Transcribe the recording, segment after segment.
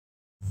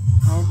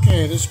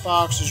Okay, this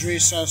box is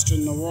recessed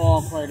in the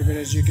wall quite a bit,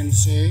 as you can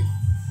see.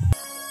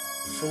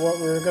 So what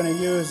we're going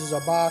to use is a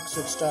box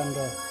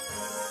extender.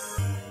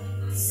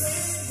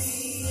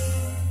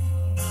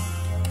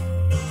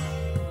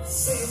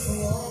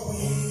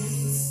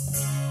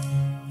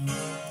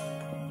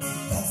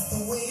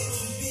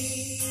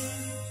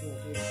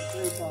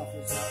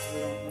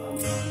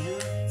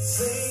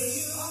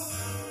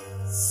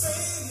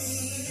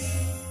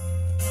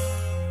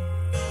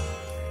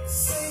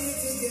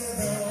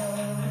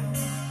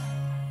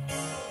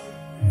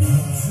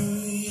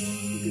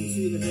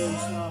 See the very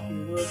sloppy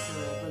work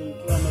here. I'll bring the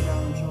camera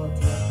down and show it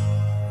to you.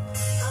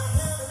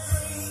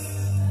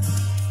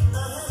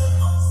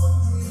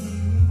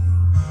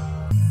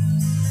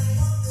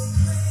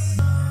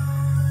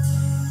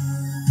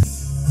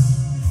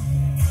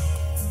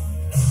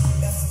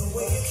 That's the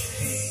way it should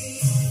be.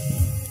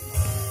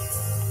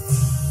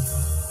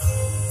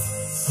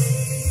 Say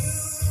you,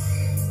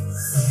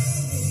 say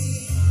me.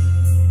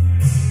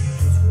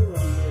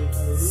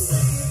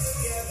 Say it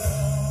together.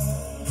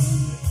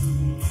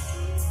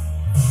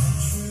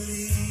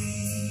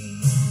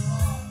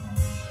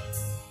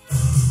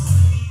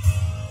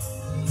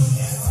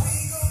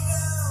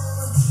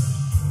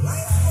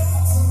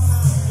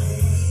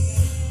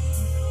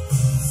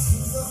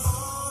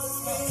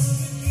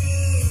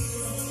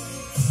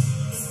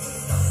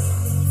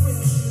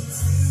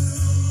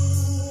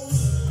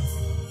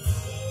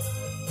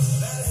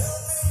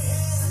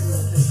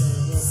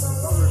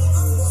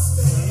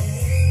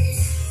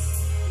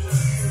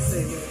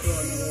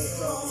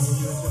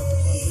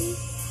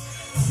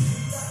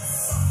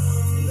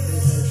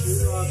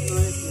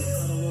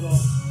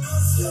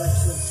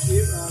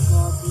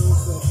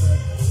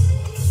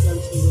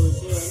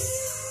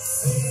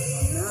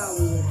 Now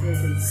we will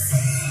take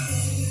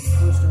and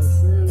twist our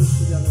frames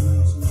together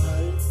nice and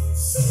tight.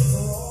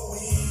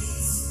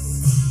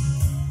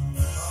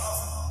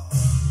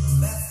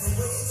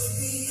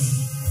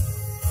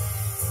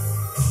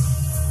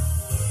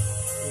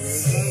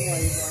 Here's our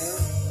white wire.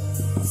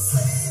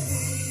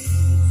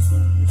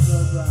 This is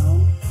our brown.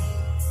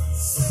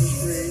 This is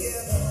green.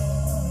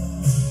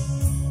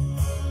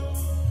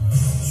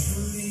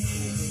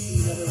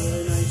 Together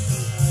really nice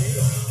and tight.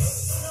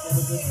 Get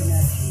a good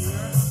connection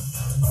there.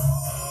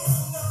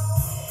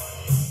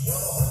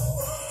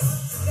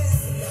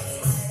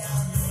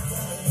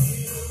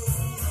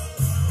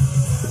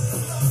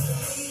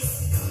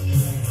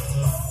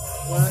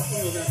 We're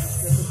going to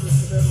skip it just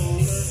a bit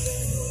longer.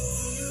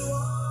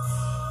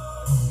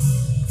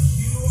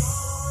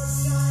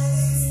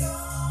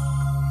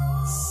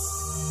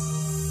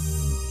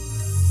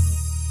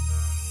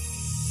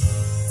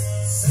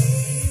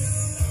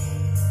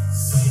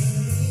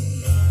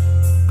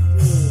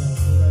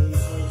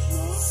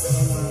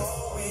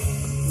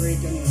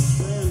 Break any of the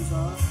strands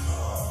off.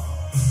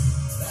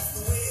 That's the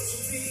way it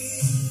should be.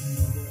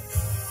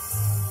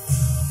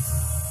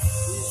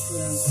 These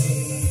strands are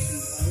really nice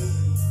and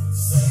tight.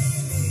 So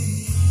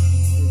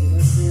get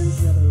our strands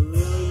together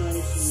really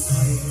nice and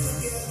tight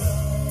here.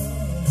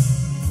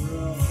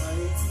 Real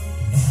tight.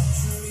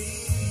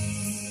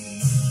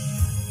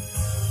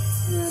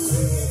 And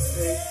we will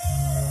take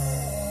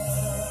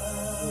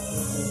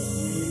this little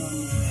green on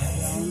the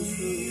down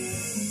screw here.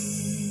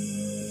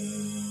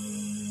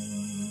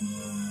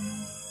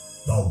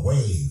 The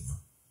Wave.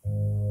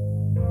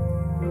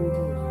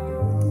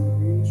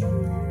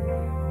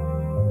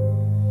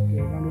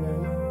 Get under that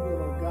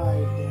little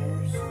guide there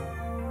so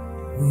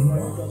the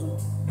wire doesn't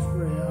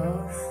spray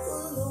out.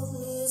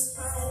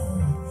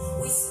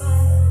 We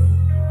smile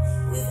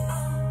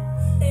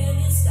without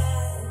any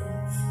style.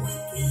 We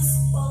kiss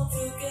all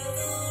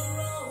together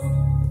wrong.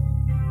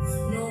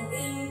 No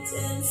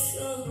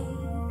intention.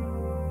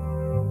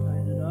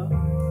 Tighten it up.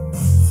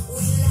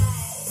 We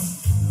lie.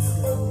 Now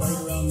get the light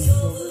around the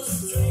shoulders.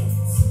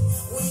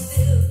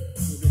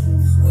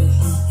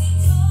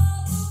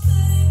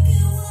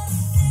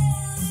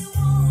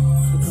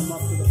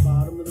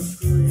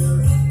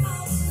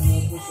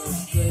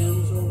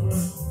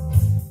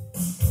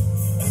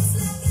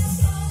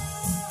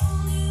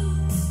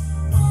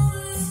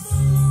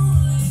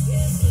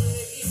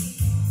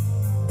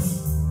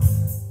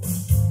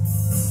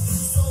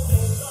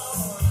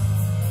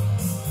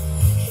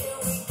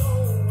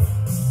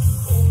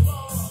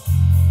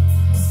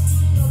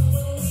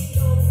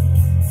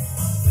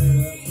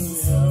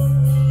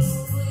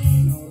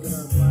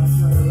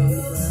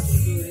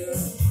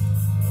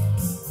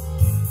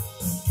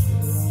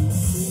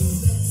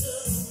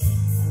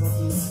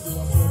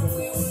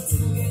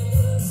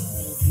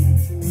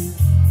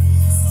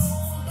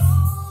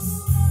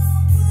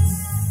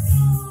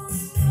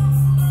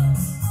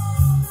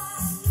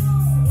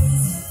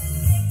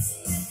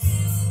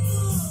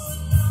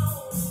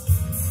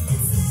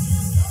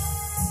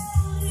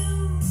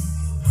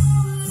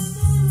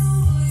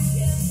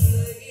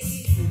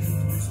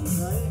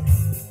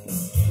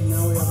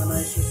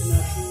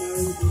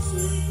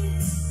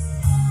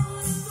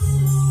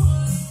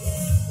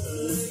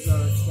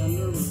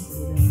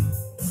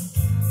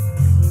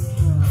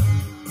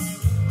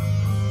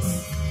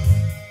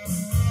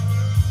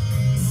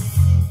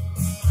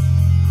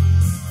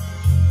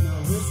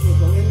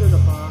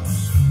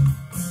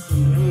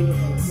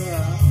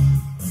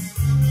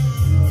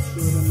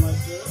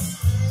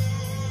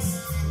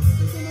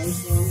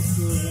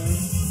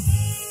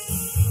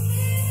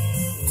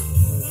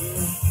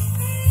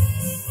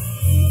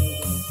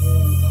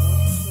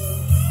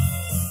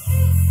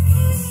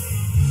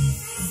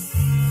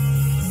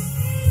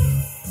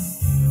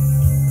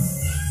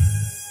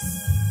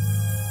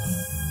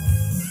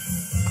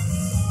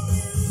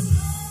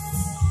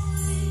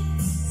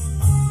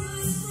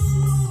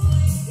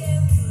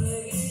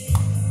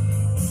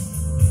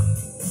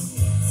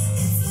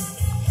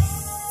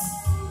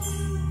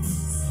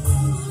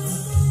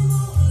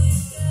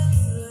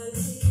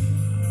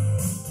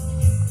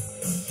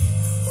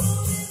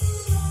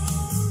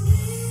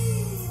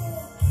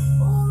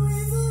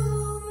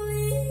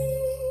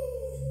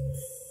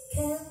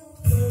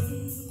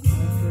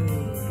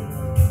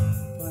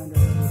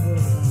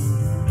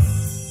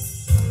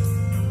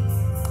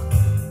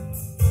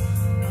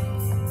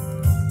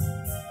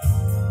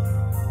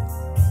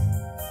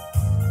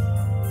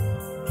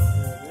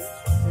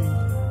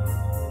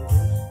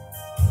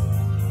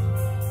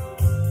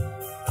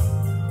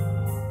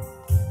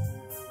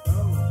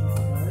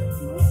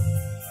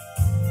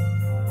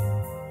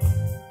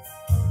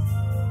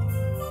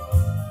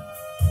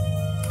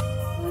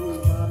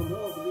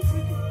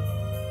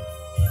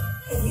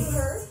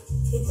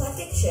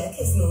 Chick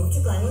has moved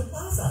to Glenwood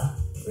Plaza,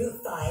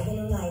 Route 5 in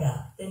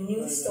Oneida. The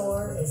new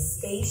store is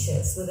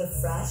spacious with a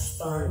fresh,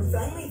 fun,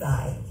 friendly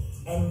vibe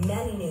and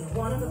many new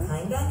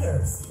one-of-a-kind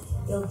vendors.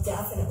 You'll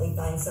definitely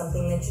find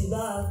something that you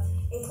love,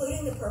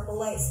 including the Purple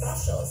Light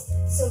specials,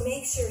 so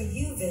make sure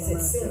you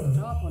visit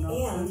soon.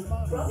 And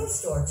brother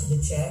store to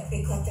the Chick,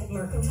 the Eclectic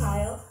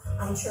Mercantile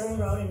on Turin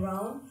Road in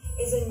Rome,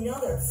 is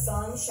another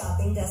fun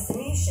shopping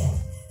destination.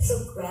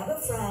 So grab a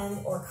friend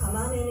or come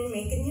on in and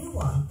make a new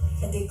one.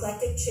 At the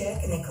Eclectic Chick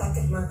and the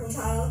Eclectic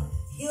Mercantile,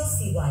 you'll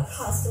see why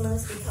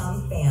customers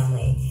become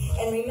family.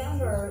 And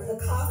remember, the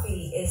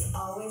coffee is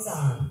always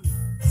on.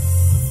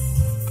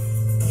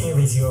 Here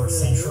is your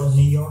central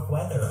New York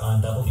weather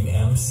on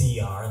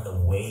WMCR. The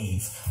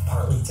Wave.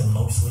 Partly to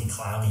mostly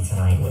cloudy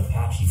tonight with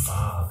patchy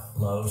fog.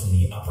 Lows in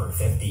the upper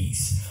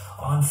 50s.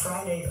 On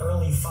Friday,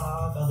 early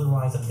fog,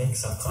 otherwise a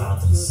mix of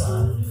clouds and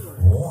sun.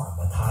 Warm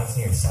with highs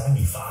near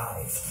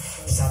 75.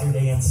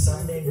 Saturday and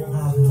Sunday will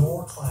have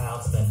more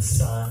clouds than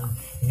sun.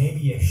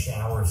 Maybe a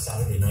shower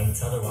Saturday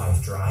nights,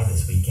 otherwise dry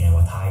this weekend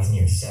with highs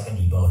near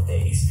 70 both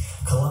days.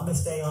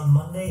 Columbus Day on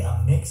Monday,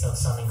 a mix of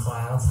sun and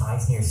clouds,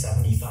 highs near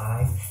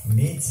 75.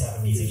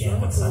 Mid-70s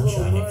again with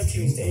sunshine next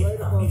Tuesday.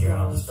 I'm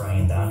meteorologist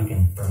Brian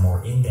Donegan. For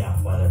more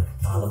in-depth weather,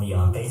 follow me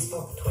on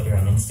Facebook, Twitter,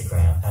 and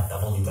Instagram at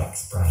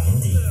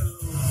WXBrianD.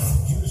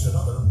 Here's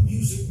another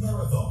music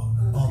marathon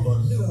on the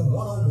new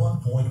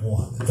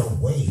 101.1, The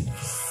Wave.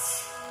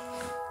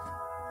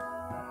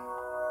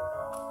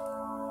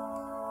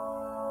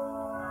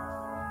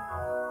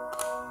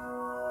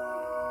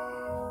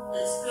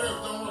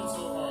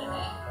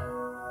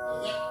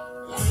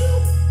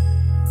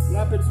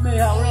 Yep, it's me.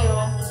 How are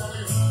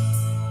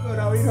you? Good.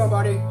 How are you doing,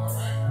 buddy?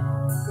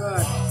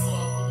 Good.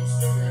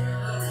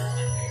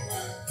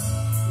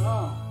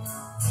 Oh.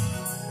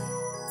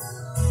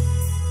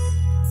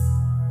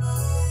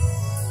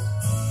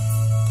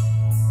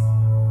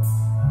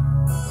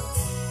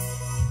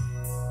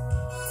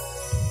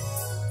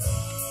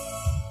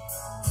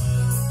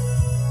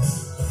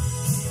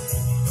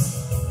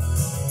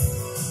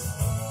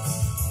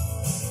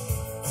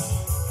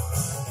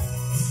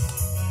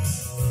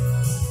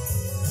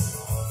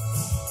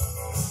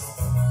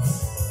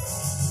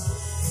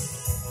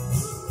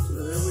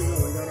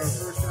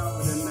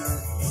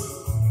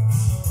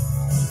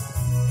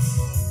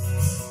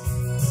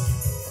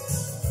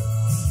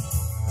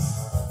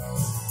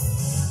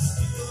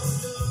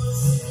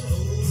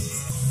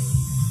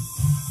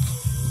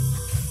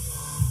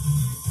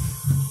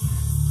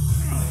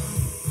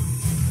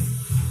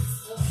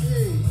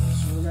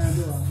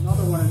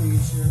 Another one of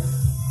these here.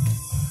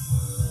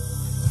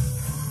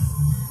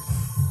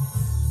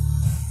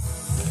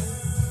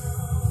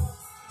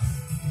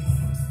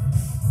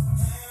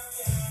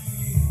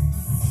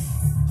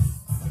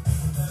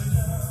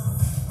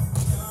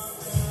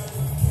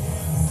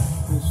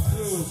 This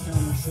screw is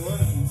kind of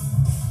short.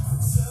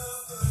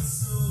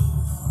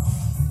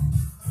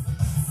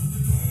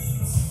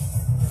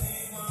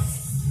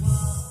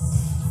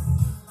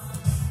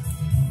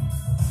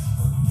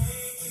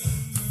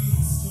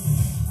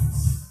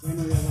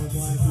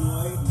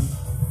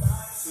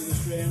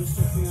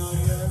 Sticking out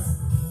here.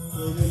 So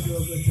we're going to do a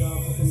good job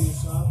hooking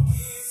this up.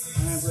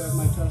 And I grab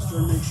my tester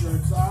and make sure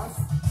it's off.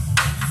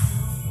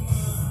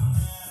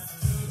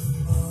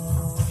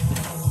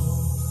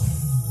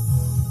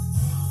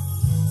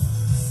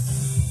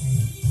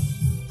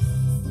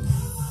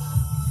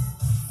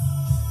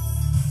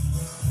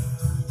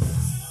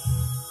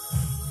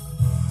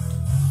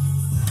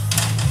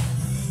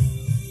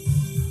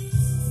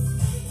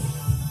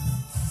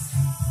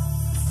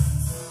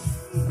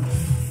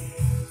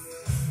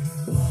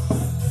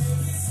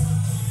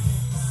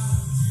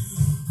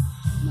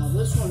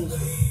 This one is...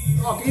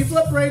 Oh, can you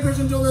flip breakers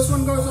until this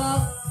one goes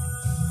off?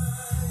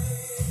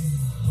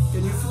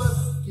 Can you flip...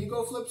 Can you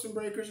go flip some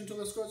breakers until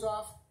this goes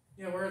off?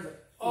 Yeah, where is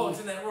it? Oh, it's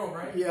in that room,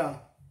 right? Yeah.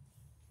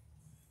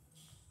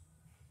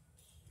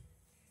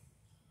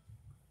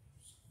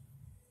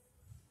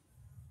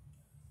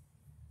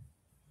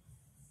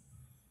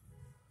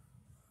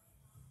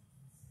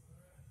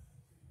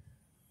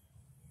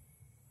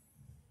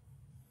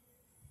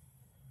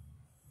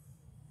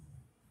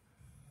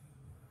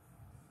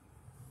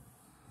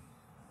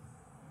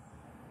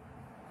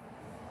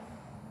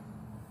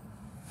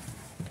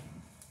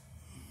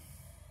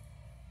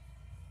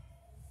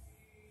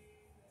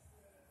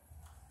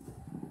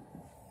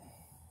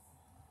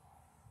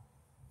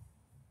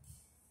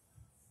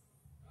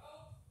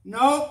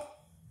 Nope.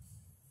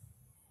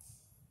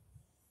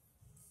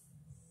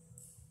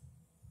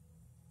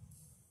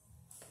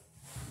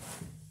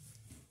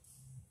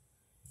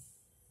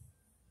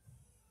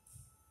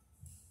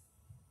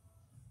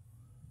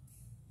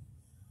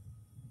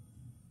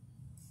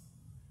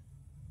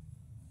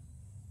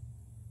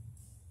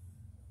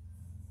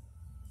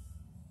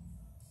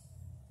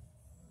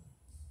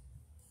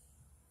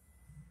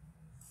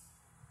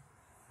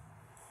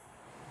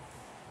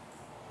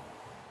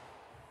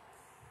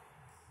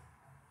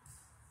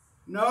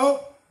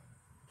 Nope.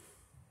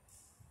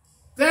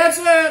 That's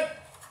it.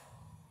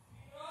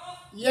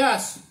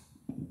 Yes.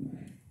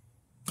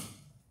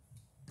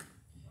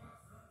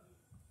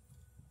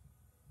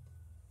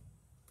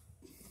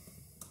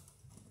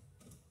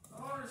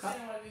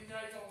 understand why these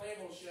guys don't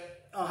label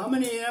shit. How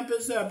many amp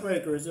is that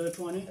breaker? Is it a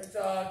 20? It's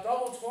a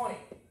double 20.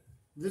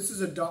 This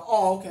is a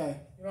oh, okay.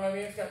 You know what I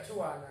mean? It's got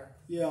 2 on there.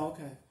 Yeah,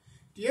 okay.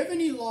 Do you have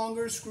any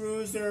longer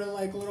screws that are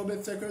like a little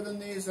bit thicker than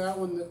these? That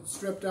one that's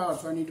stripped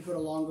out, so I need to put a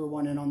longer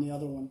one in on the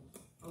other one.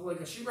 Like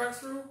a sheetrock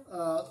screw?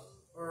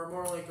 Or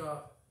more like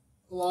a...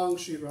 Long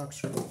sheetrock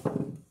screw.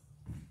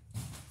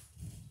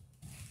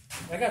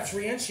 I got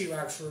 3-inch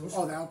sheetrock screws.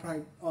 Oh, that'll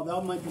probably... Oh,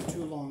 that might be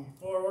too long.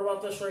 Or what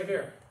about this right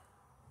here?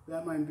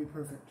 That might be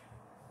perfect.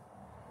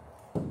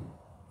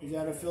 Is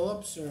that a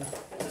Phillips or...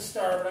 It's a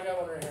Star, but I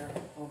got one right here.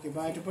 Okay,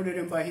 but I have to put it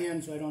in by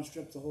hand so I don't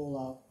strip the hole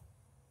out.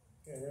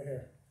 Yeah, right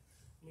here.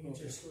 Let me get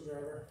your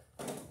screwdriver.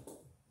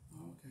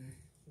 Okay.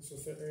 This will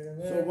fit right in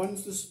there. So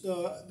when's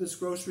this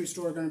grocery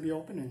store going to be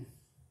opening?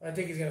 I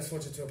think he's going to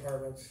switch it to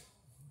apartments.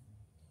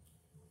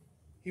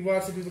 He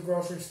wants to do the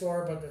grocery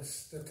store, but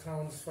the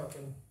town's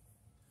fucking...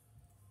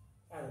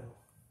 I don't know.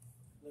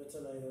 That's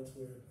a night, that's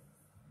weird.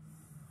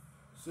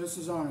 So this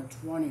is on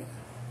a 20th.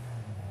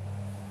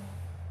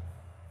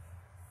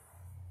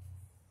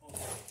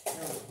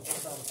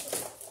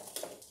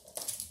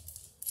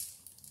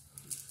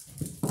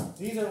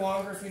 These are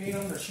longer if you need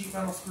them. They're sheet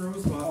metal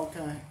screws, but...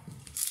 Okay.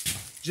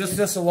 Just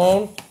this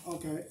alone?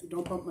 Okay,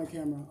 don't bump my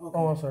camera. Okay.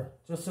 Oh, sorry.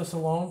 Just this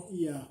alone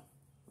Yeah.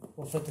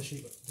 will fit the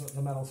sheet,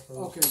 the metal screws.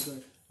 Okay,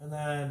 good. And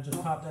then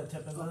just pop that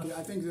tip in there. Okay,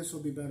 I think this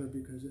will be better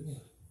because it's...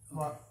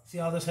 See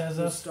how this has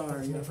this? Star,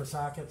 It's yeah. meant for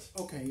sockets.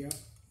 Okay, yeah.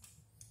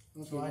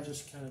 Okay. So I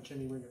just kind of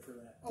chimney ring it for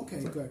that.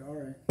 Okay, good, all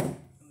right. There you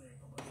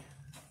go,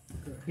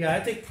 buddy. Yeah,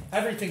 I think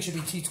everything should be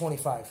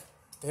T25.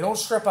 They don't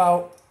strip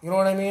out. You know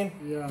what I mean?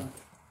 Yeah.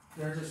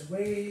 They're just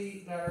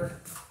way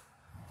better.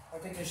 I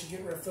think they should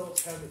get rid of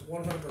Phillips head with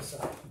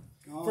 100%.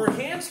 Oh. For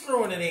hand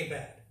screwing, it ain't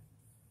bad.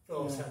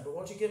 Phillips Yeah. head, but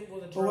once you get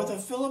with a But drill, with the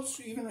Phillips,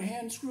 even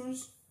hand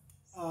screws,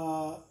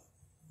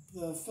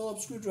 the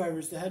Phillips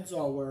screwdrivers, the heads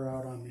all wear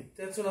out on me.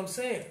 that's what I'm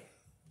saying.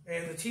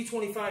 And the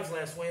T25s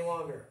last way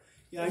longer.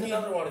 Yeah, There's I need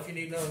another one if you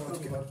need another one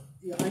Okay. too, bud.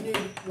 Yeah, I need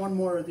one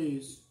more of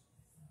these.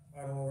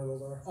 I don't know where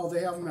those are. Oh,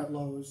 they have them at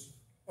Lowe's.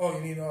 Oh,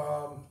 you need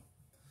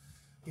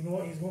you know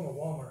what? He's going to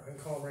Walmart. I can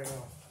call him right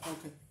now.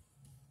 Okay.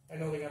 I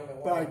know they got them at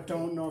Walmart. But I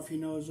don't know if he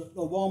knows.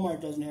 Well, Walmart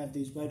doesn't have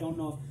these, but I don't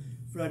know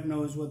if Fred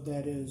knows what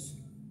that is.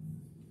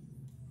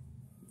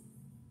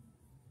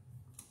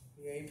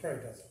 Yeah, he probably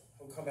doesn't.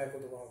 He'll come back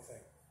with the wrong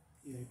thing.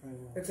 Yeah, he probably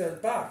will. It's a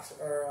box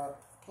or a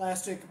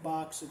Plastic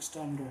box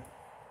extender.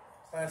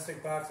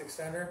 plastic box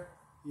extender.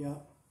 Yeah.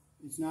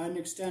 It's not an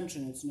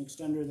extension. It's an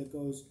extender that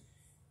goes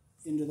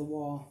into the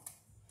wall.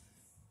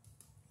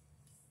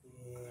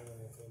 Yeah, I don't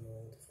know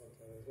what the fuck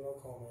that is, but I'll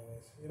call him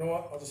anyways. You know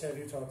what? I'll just have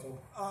you talk to him.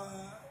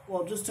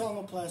 Well, just tell him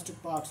a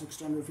plastic box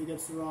extender. If he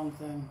gets the wrong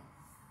thing,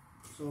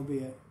 so be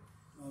it.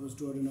 I'll just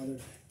do it another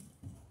day.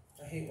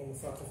 I hate when the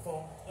fucking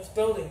phone. This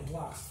building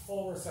blocks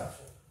full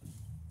reception.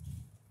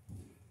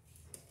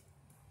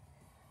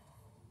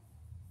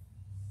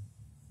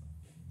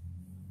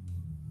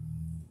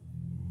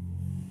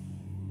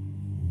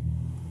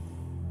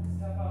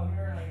 Step out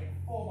here and I get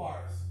full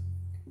bars.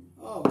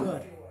 Oh,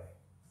 good. Anyway.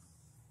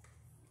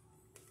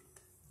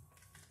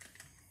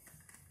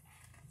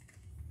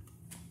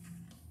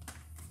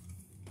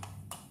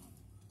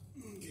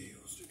 Okay,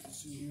 we'll stick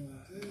this in here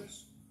like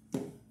this.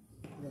 Put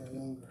our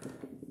longer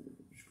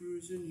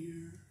screws in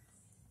here.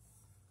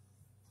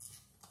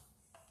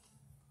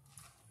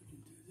 We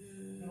can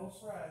do this. No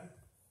thread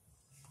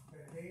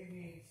that Dave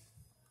needs.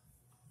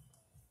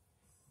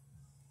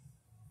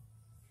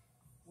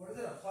 What is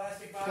it? A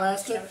plastic box?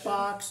 Plastic extension?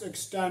 box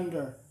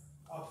extender.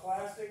 A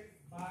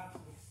plastic box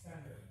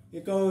extender.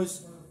 It goes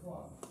For the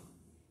plug.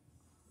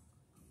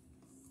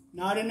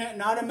 not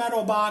a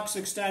metal box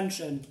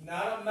extension.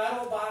 Not a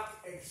metal box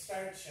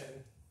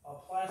extension. A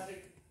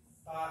plastic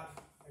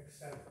box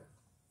extender.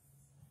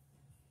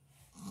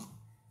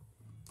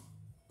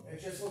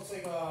 It just looks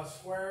like a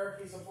square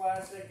piece of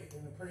plastic,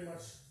 and it pretty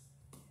much.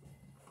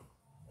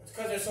 It's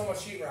because there's so much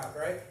sheetrock,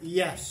 right?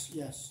 Yes,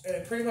 yes. And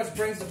it pretty much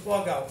brings the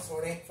plug out, so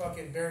it ain't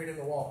fucking buried in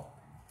the wall.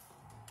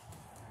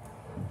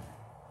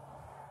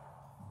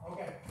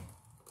 Okay.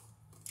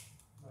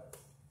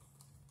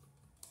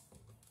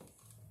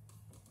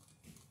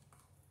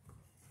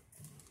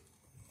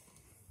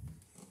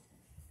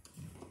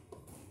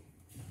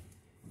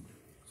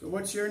 So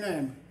what's your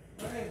name?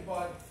 My name's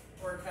Bud,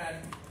 or Ken.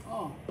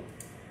 Oh.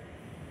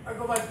 I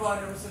go by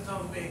Bud ever since I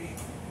was a baby.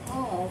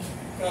 Oh.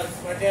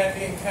 Because my dad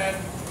being Ken,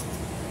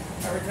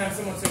 every time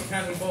someone said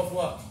Ken, we both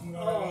looked. You know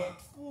what I mean?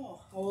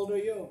 Oh. How old are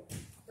you?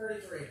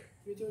 33.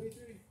 You're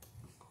 33.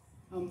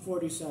 I'm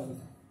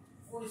 47.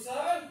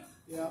 47?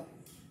 Yeah.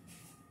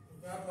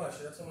 God bless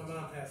you. That's when my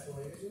mom passed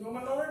away. Did you know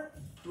my mother?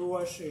 Who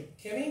was she?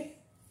 Kimmy?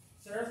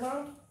 Sarah's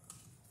mom?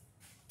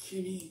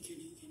 Kitty.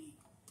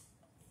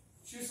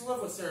 She used to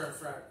live with Sarah and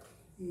Fred.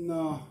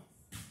 No.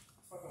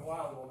 Fucking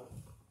wild woman.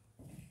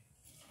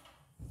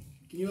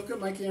 Can you look at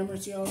my camera,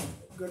 see how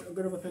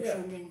good of a picture Yeah.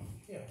 I'm getting?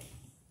 Yeah.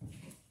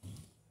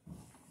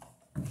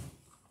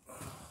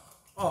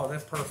 Oh,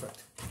 that's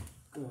perfect.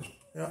 Good.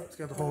 Yeah, it's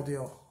got the whole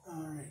deal. All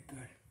right,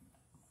 good.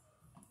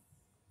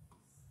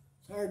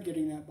 hard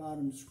getting that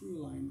bottom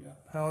screw lined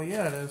up. Hell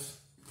yeah, it is.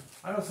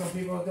 I know some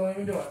people that don't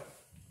even do it.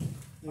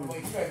 I'm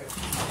like, you guys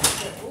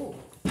are... Ooh.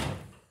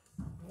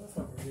 That's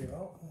not very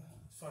well.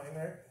 It's fine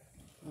there.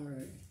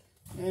 Alright.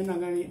 And I'm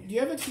gonna need... Do you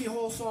have a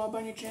keyhole saw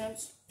by any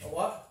chance? A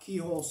what?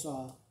 Keyhole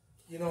saw.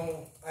 You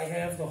know, I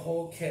have the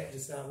whole kit,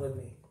 just not with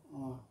me.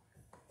 Oh.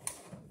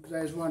 Because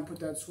I just want to put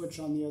that switch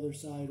on the other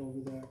side over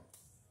there.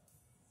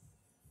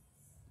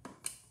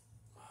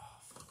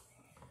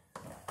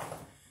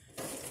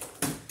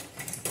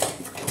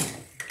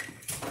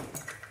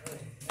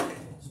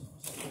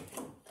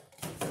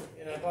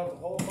 And I bought the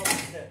whole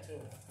fucking kit, too.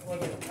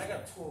 Look at it. I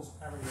got tools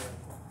everywhere.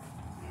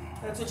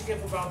 That's what you get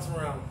for bouncing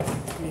around.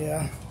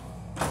 Yeah.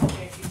 You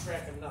can't keep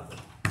track of nothing.